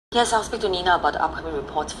Yes, I'll speak to Nina about the upcoming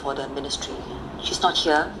reports for the ministry. She's not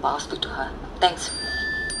here, but I'll speak to her. Thanks.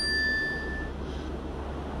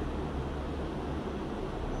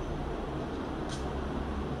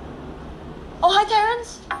 Oh, hi,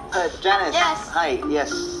 Terence. Janice. Yes. Hi,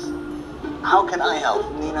 yes. How can I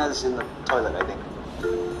help? Nina's in the toilet, I think.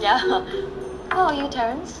 Yeah. How are you,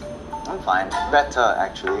 Terence? I'm fine. Better,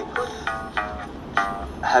 actually.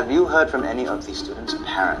 Have you heard from any of the students'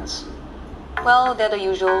 parents? Well, they're the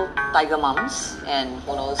usual tiger mums, and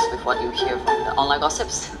who knows with what you hear from the online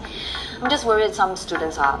gossips. I'm just worried some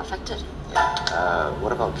students are affected. Yeah.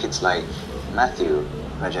 What about kids like Matthew,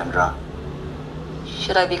 Rajendra?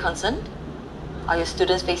 Should I be concerned? Are your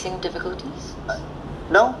students facing difficulties?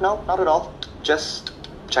 No, not at all. Just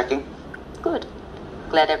checking. Good.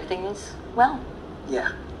 Glad everything is well.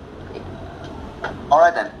 Yeah. All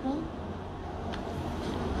right then.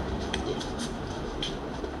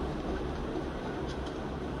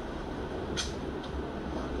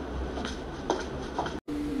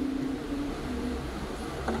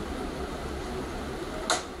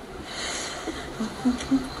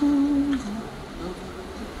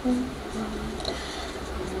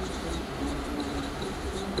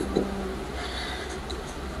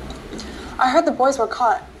 I heard the boys were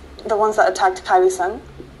caught. The ones that attacked Kylie's son.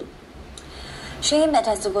 Shame it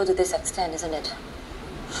has to go to this extent, isn't it?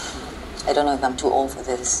 I don't know if I'm too old for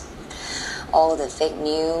this. All the fake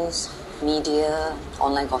news, media,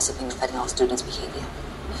 online gossiping affecting our students' behavior.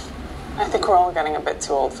 I think we're all getting a bit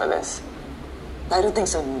too old for this. I don't think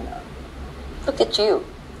so, Nina. Look at you.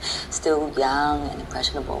 Still young and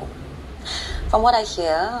impressionable. From what I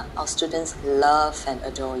hear, our students love and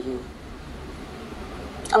adore you.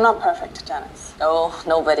 I'm not perfect, Janice. Oh,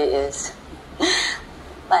 nobody is.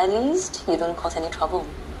 But at least you don't cause any trouble.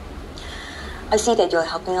 I see that you're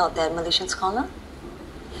helping out that Malaysian scholar.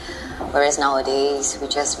 Whereas nowadays, we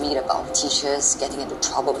just read about teachers getting into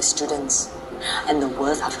trouble with students. And the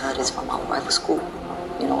worst I've heard is from our rival school.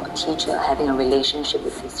 You know, a teacher having a relationship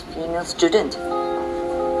with his female student.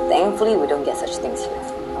 Thankfully, we don't get such things here.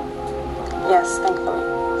 Yes, thankfully.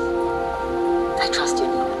 I trust you,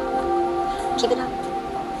 Nina. Keep it up.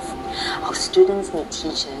 Our students need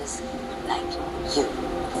teachers like you.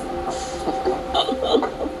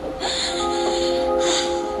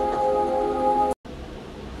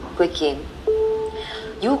 Hui Kim,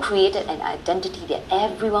 you created an identity that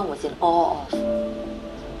everyone was in awe of.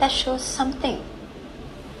 That shows something.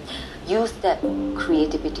 Use that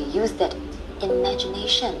creativity, use that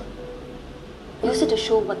imagination. Use it to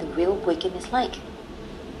show what the real Hui Kim is like.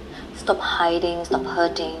 Stop hiding, stop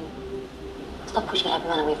hurting. Stop pushing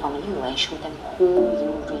everyone away from you and show them who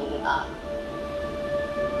you really are.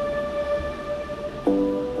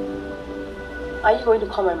 Are you going to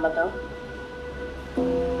call my mother?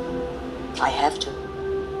 I have to.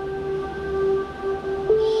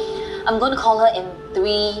 I'm going to call her in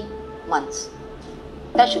 3 months.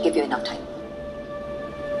 That should give you enough time.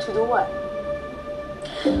 To do what?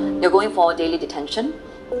 You're going for daily detention,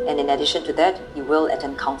 and in addition to that, you will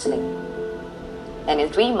attend counseling. And in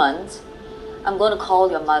 3 months, I'm going to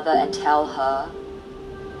call your mother and tell her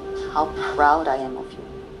how proud I am of you,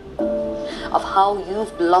 of how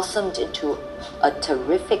you've blossomed into a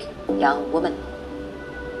terrific young woman.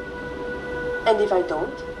 And if I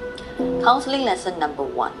don't? Counseling lesson number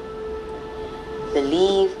 1.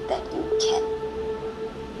 Believe that you can.